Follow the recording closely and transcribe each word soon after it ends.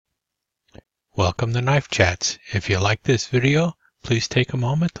Welcome to Knife Chats. If you like this video, please take a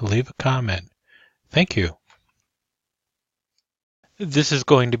moment to leave a comment. Thank you. This is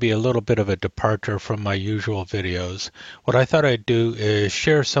going to be a little bit of a departure from my usual videos. What I thought I'd do is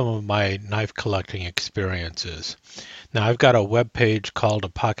share some of my knife collecting experiences. Now, I've got a web page called A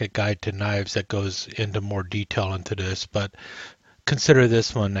Pocket Guide to Knives that goes into more detail into this, but consider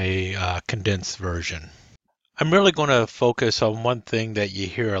this one a condensed version. I'm really going to focus on one thing that you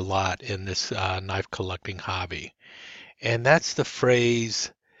hear a lot in this knife collecting hobby, and that's the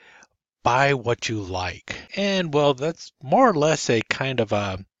phrase, buy what you like. And well, that's more or less a kind of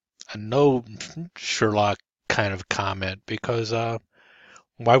a no Sherlock kind of comment because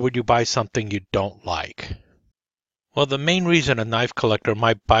why would you buy something you don't like? Well, the main reason a knife collector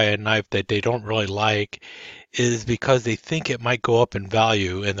might buy a knife that they don't really like is because they think it might go up in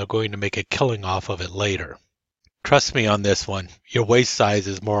value and they're going to make a killing off of it later. Trust me on this one, your waist size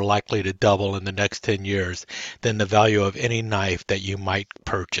is more likely to double in the next 10 years than the value of any knife that you might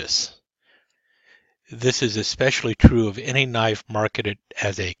purchase. This is especially true of any knife marketed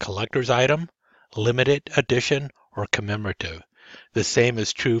as a collector's item, limited edition, or commemorative. The same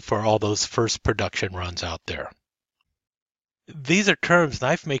is true for all those first production runs out there. These are terms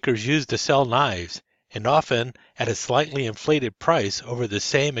knife makers use to sell knives, and often at a slightly inflated price over the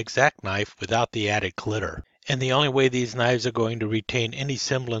same exact knife without the added glitter. And the only way these knives are going to retain any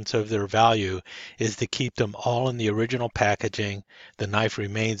semblance of their value is to keep them all in the original packaging, the knife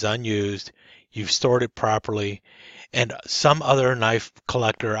remains unused, you've stored it properly, and some other knife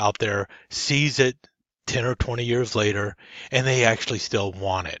collector out there sees it 10 or 20 years later, and they actually still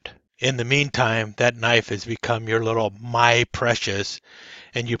want it. In the meantime, that knife has become your little my precious,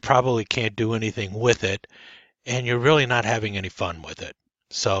 and you probably can't do anything with it, and you're really not having any fun with it.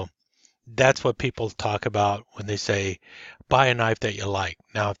 So that's what people talk about when they say, buy a knife that you like.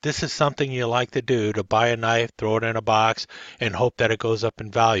 Now, if this is something you like to do, to buy a knife, throw it in a box, and hope that it goes up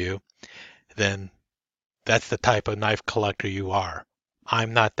in value, then that's the type of knife collector you are.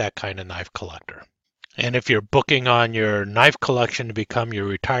 I'm not that kind of knife collector. And if you're booking on your knife collection to become your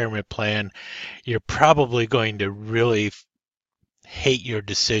retirement plan, you're probably going to really hate your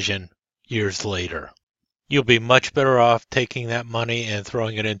decision years later. You'll be much better off taking that money and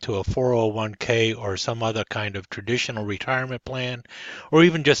throwing it into a 401k or some other kind of traditional retirement plan, or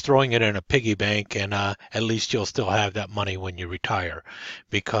even just throwing it in a piggy bank, and at least you'll still have that money when you retire,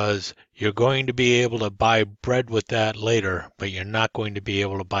 because you're going to be able to buy bread with that later, but you're not going to be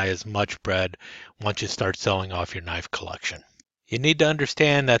able to buy as much bread once you start selling off your knife collection. You need to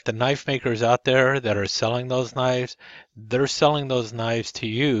understand that the knife makers out there that are selling those knives, they're selling those knives to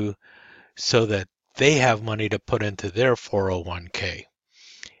you so that they have money to put into their 401k.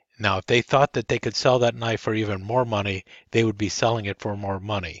 Now, if they thought that they could sell that knife for even more money, they would be selling it for more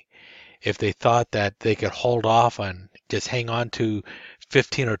money. If they thought that they could hold off and just hang on to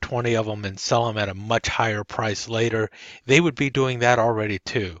 15 or 20 of them and sell them at a much higher price later, they would be doing that already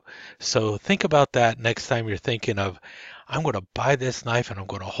too. So think about that next time you're thinking of, I'm going to buy this knife and I'm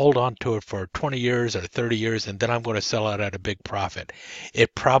going to hold on to it for 20 years or 30 years and then I'm going to sell it at a big profit.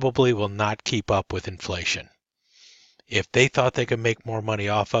 It probably will not keep up with inflation. If they thought they could make more money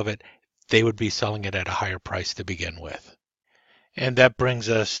off of it, they would be selling it at a higher price to begin with. And that brings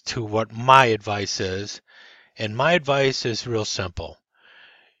us to what my advice is. And my advice is real simple.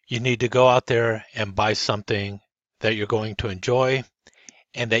 You need to go out there and buy something that you're going to enjoy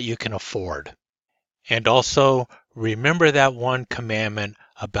and that you can afford. And also, remember that one commandment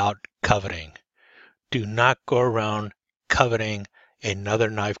about coveting. Do not go around coveting another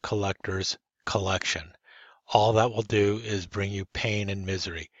knife collector's collection. All that will do is bring you pain and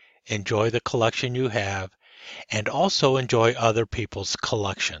misery. Enjoy the collection you have, and also enjoy other people's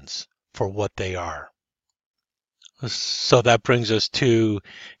collections for what they are. So that brings us to,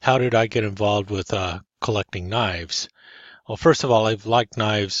 how did I get involved with collecting knives? Well, first of all, I've liked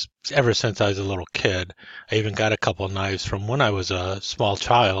knives ever since I was a little kid. I even got a couple of knives from when I was a small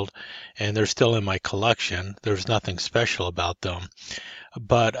child, and they're still in my collection. There's nothing special about them.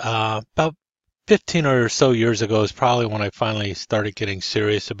 But about 15 or so years ago is probably when I finally started getting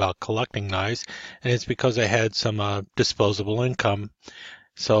serious about collecting knives, and it's because I had some disposable income,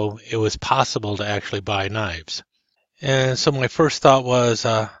 so it was possible to actually buy knives. And so my first thought was,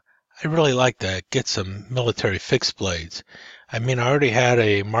 I'd really like to get some military fixed blades. I mean, I already had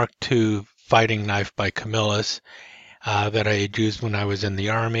a Mark II fighting knife by Camillus that I had used when I was in the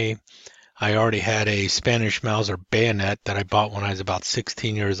Army. I already had a Spanish Mauser bayonet that I bought when I was about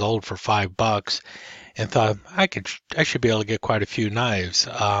 16 years old for $5 and thought I should be able to get quite a few knives.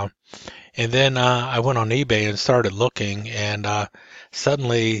 And then I went on eBay and started looking, and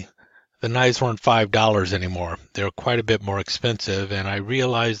suddenly the knives weren't $5 anymore. They were quite a bit more expensive, and I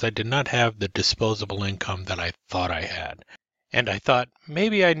realized I did not have the disposable income that I thought I had. And I thought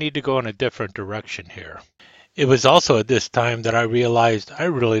maybe I need to go in a different direction here. It was also at this time that I realized I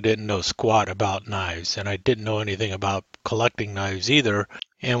really didn't know squat about knives, and I didn't know anything about collecting knives either.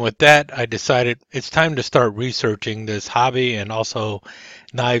 And with that, I decided it's time to start researching this hobby and also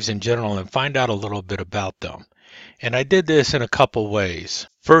knives in general and find out a little bit about them. And I did this in a couple ways.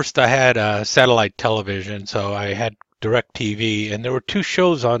 First, I had satellite television, so I had DirecTV, and there were two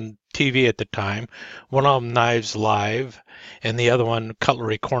shows on TV at the time. One of them, Knives Live, and the other one,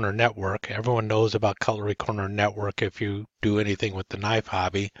 Cutlery Corner Network. Everyone knows about Cutlery Corner Network if you do anything with the knife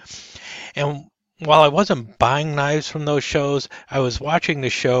hobby. And while I wasn't buying knives from those shows, I was watching the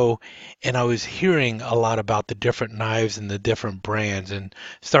show and I was hearing a lot about the different knives and the different brands and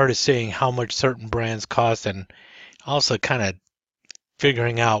started seeing how much certain brands cost and also kind of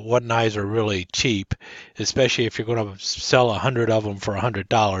figuring out what knives are really cheap, especially if you're going to sell 100 of them for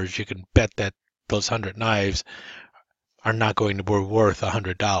 $100. You can bet that those 100 knives are not going to be worth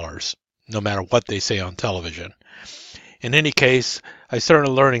 $100, no matter what they say on television. In any case, I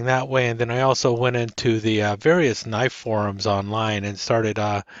started learning that way, and then I also went into the various knife forums online and started,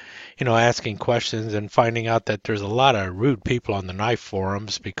 asking questions and finding out that there's a lot of rude people on the knife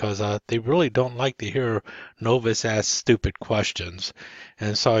forums because they really don't like to hear novice ask stupid questions.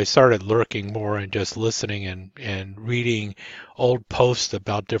 And so I started lurking more and just listening and reading old posts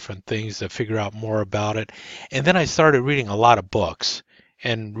about different things to figure out more about it. And then I started reading a lot of books,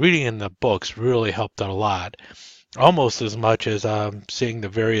 and reading in the books really helped a lot almost as much as seeing the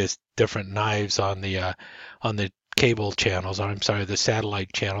various different knives on the cable channels. I'm sorry, the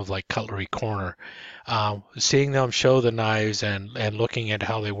satellite channels like Cutlery Corner. Seeing them show the knives and looking at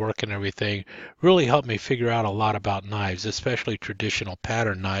how they work and everything really helped me figure out a lot about knives, especially traditional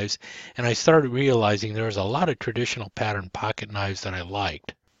pattern knives. And I started realizing there was a lot of traditional pattern pocket knives that I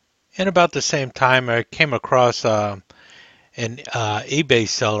liked. And about the same time, I came across an eBay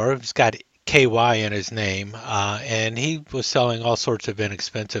seller. He's got KY in his name, and he was selling all sorts of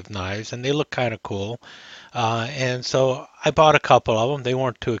inexpensive knives, and they look kind of cool. And so I bought a couple of them. They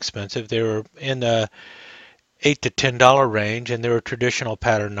weren't too expensive. They were in the $8 to $10 range, and they were traditional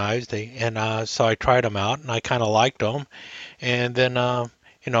pattern knives. So I tried them out, and I kind of liked them. And then I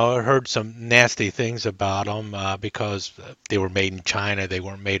heard some nasty things about them because they were made in China. They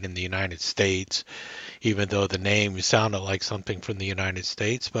weren't made in the United States, even though the name sounded like something from the United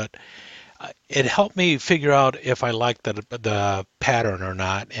States. But it helped me figure out if I liked the pattern or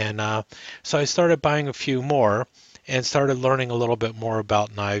not. And so I started buying a few more and started learning a little bit more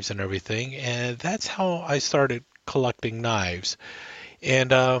about knives and everything. And that's how I started collecting knives.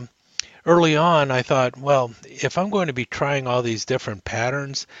 And early on, I thought, well, if I'm going to be trying all these different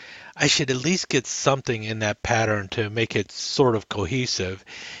patterns, I should at least get something in that pattern to make it sort of cohesive.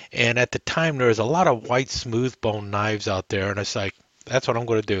 And at the time, there was a lot of white smooth bone knives out there, and it's like, that's what I'm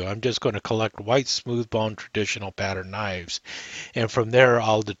going to do. I'm just going to collect white smooth bone traditional pattern knives. And from there,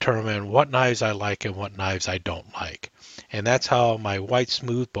 I'll determine what knives I like and what knives I don't like. And that's how my white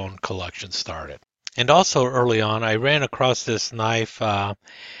smooth bone collection started. And also early on, I ran across this knife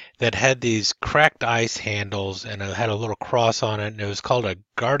that had these cracked ice handles and it had a little cross on it, and it was called a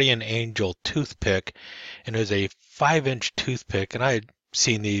Guardian Angel toothpick, and it was a 5-inch toothpick, and I had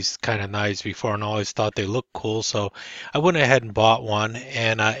seen these kind of knives before and always thought they looked cool, so I went ahead and bought one,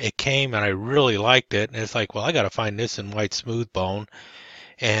 and it came and I really liked it, and it's like, well, I got to find this in white smooth bone,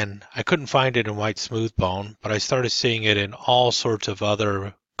 and I couldn't find it in white smooth bone, but I started seeing it in all sorts of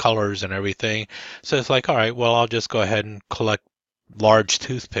other colors and everything, so it's like, all right, well, I'll just go ahead and collect large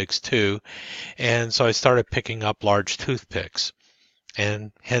toothpicks too. And so I started picking up large toothpicks.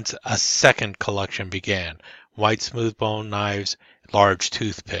 And hence a second collection began. White smooth bone knives, large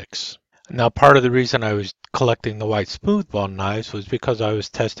toothpicks. Now part of the reason I was collecting the white smooth bone knives was because I was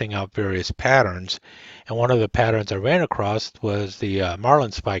testing out various patterns. And one of the patterns I ran across was the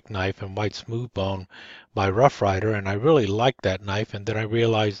Marlinspike knife in white smooth bone by Rough Rider. And I really liked that knife. And then I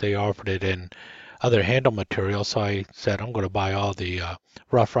realized they offered it in other handle material, so I said I'm going to buy all the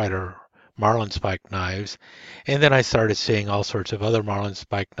Rough Rider Marlinspike knives. And then I started seeing all sorts of other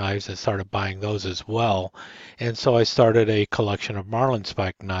Marlinspike knives and started buying those as well. And so I started a collection of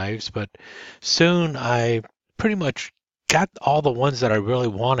Marlinspike knives, but soon I pretty much got all the ones that I really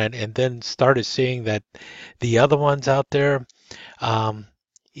wanted and then started seeing that the other ones out there, um,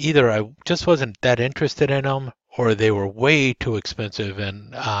 either I just wasn't that interested in them or they were way too expensive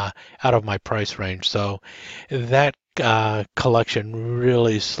and out of my price range. So that collection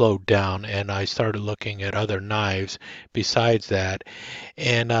really slowed down, and I started looking at other knives besides that.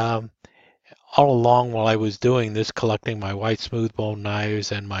 And all along while I was doing this, collecting my white smooth bone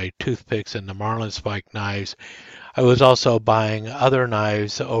knives and my toothpicks and the marlin spike knives, I was also buying other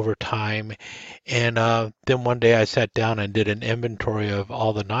knives over time. And then one day I sat down and did an inventory of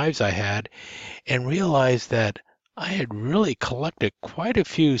all the knives I had and realized that I had really collected quite a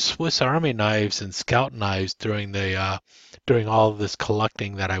few Swiss Army knives and Scout knives during all of this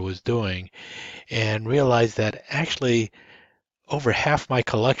collecting that I was doing, and realized that actually over half my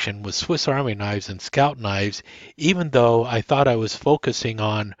collection was Swiss Army knives and Scout knives, even though I thought I was focusing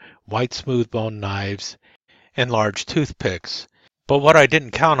on white smooth bone knives and large toothpicks. But what I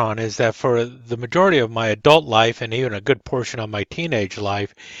didn't count on is that for the majority of my adult life and even a good portion of my teenage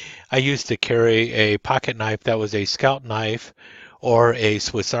life, I used to carry a pocket knife that was a Scout knife or a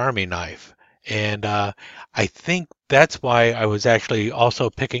Swiss Army knife. And I think that's why I was actually also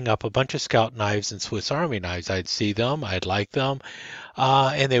picking up a bunch of Scout knives and Swiss Army knives. I'd see them, I'd like them,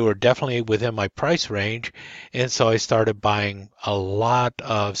 and they were definitely within my price range. And so I started buying a lot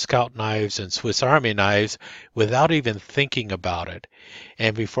of Scout knives and Swiss Army knives without even thinking about it.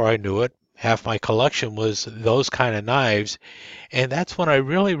 And before I knew it, half my collection was those kind of knives. And that's when I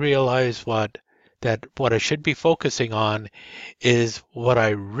really realized what I should be focusing on is what I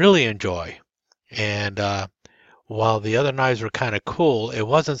really enjoy. And while the other knives were kind of cool, it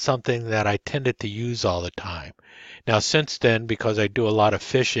wasn't something that I tended to use all the time. Now, since then, because I do a lot of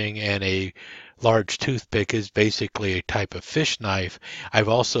fishing and a large toothpick is basically a type of fish knife, I've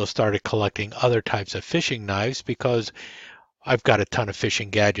also started collecting other types of fishing knives because I've got a ton of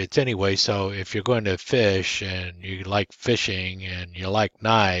fishing gadgets anyway, so if you're going to fish and you like fishing and you like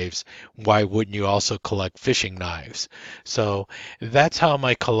knives, why wouldn't you also collect fishing knives? So that's how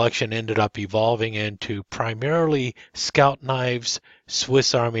my collection ended up evolving into primarily Scout knives,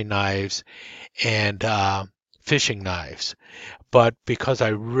 Swiss Army knives, and fishing knives. But because I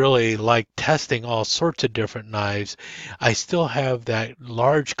really like testing all sorts of different knives, I still have that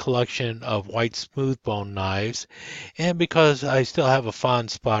large collection of white smooth bone knives. And because I still have a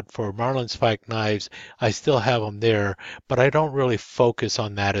fond spot for marlin spike knives, I still have them there, but I don't really focus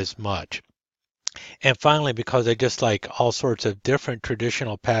on that as much. And finally, because I just like all sorts of different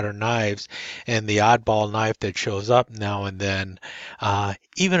traditional pattern knives and the oddball knife that shows up now and then,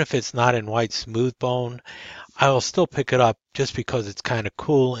 even if it's not in white smooth bone, I will still pick it up just because it's kind of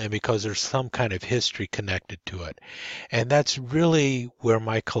cool and because there's some kind of history connected to it. And that's really where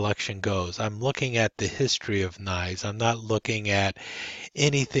my collection goes. I'm looking at the history of knives. I'm not looking at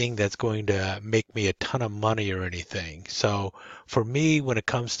anything that's going to make me a ton of money or anything. So for me, when it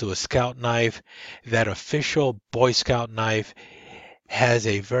comes to a Scout knife, that official Boy Scout knife has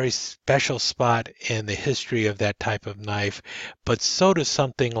a very special spot in the history of that type of knife, but so does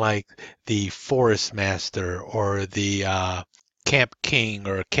something like the Forest Master or the Camp King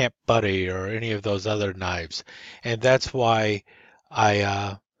or Camp Buddy or any of those other knives. And that's why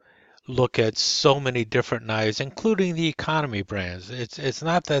I look at so many different knives, including the economy brands. It's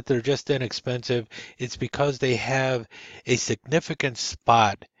not that they're just inexpensive, it's because they have a significant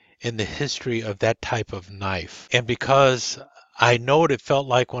spot in the history of that type of knife. And because I know what it felt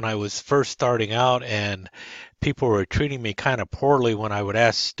like when I was first starting out and people were treating me kind of poorly when I would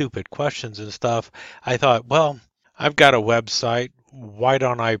ask stupid questions and stuff, I thought, well, I've got a website. Why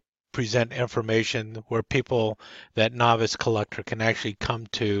don't I present information where people, that novice collector, can actually come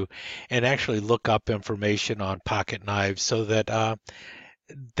to and actually look up information on pocket knives so that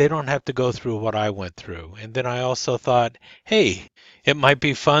they don't have to go through what I went through. And then I also thought, hey, it might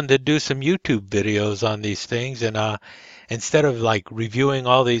be fun to do some YouTube videos on these things and instead of like reviewing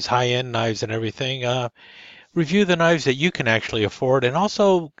all these high-end knives and everything, review the knives that you can actually afford and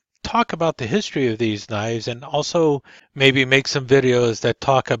also talk about the history of these knives and also maybe make some videos that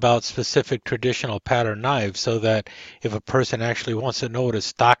talk about specific traditional pattern knives so that if a person actually wants to know what a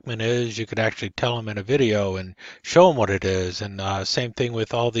Stockman is, you could actually tell them in a video and show them what it is. And same thing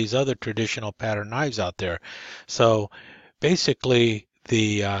with all these other traditional pattern knives out there. So basically,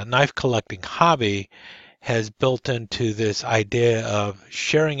 the knife collecting hobby has built into this idea of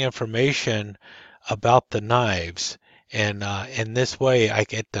sharing information about the knives. And in this way, I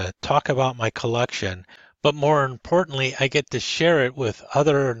get to talk about my collection, but more importantly, I get to share it with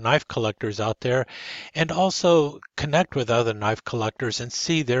other knife collectors out there and also connect with other knife collectors and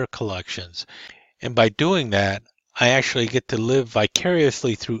see their collections. And by doing that, I actually get to live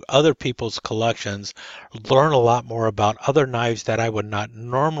vicariously through other people's collections, learn a lot more about other knives that I would not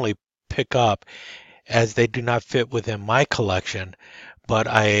normally pick up as they do not fit within my collection, but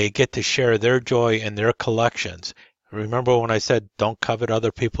I get to share their joy in their collections. Remember when I said don't covet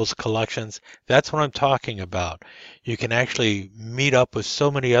other people's collections? That's what I'm talking about. You can actually meet up with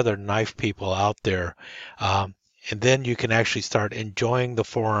so many other knife people out there. Um, and then you can actually start enjoying the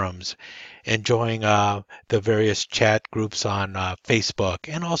forums, enjoying the various chat groups on Facebook,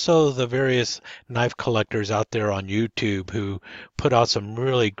 and also the various knife collectors out there on YouTube who put out some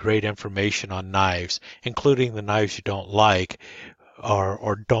really great information on knives, including the knives you don't like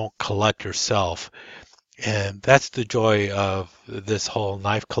or don't collect yourself. And that's the joy of this whole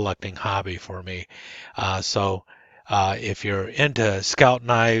knife collecting hobby for me. If you're into scout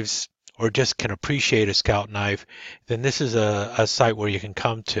knives or just can appreciate a scout knife, then this is a site where you can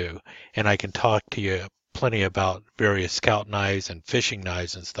come to, and I can talk to you plenty about various scout knives and fishing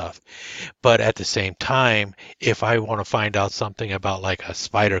knives and stuff. But at the same time, if I want to find out something about like a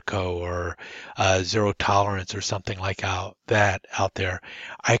Spyderco or zero tolerance or something like that out there,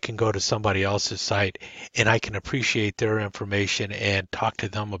 I can go to somebody else's site and I can appreciate their information and talk to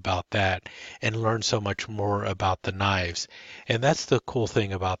them about that and learn so much more about the knives. And that's the cool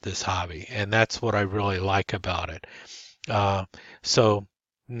thing about this hobby. And that's what I really like about it. Uh, so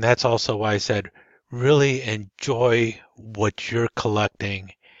that's also why I said really enjoy what you're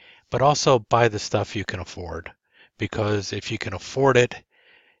collecting, but also buy the stuff you can afford. Because if you can afford it,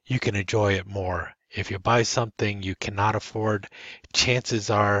 you can enjoy it more. If you buy something you cannot afford, chances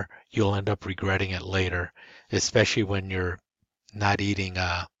are you'll end up regretting it later, especially when you're not eating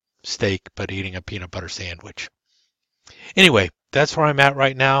a steak but eating a peanut butter sandwich. Anyway, that's where I'm at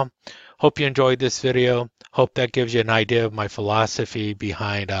right now. Hope you enjoyed this video. Hope that gives you an idea of my philosophy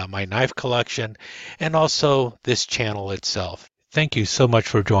behind my knife collection and also this channel itself. Thank you so much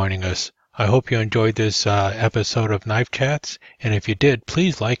for joining us. I hope you enjoyed this episode of Knife Chats, and if you did,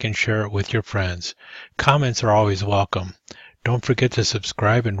 please like and share it with your friends. Comments are always welcome. Don't forget to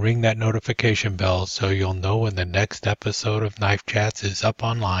subscribe and ring that notification bell so you'll know when the next episode of Knife Chats is up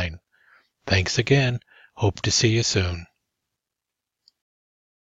online. Thanks again. Hope to see you soon.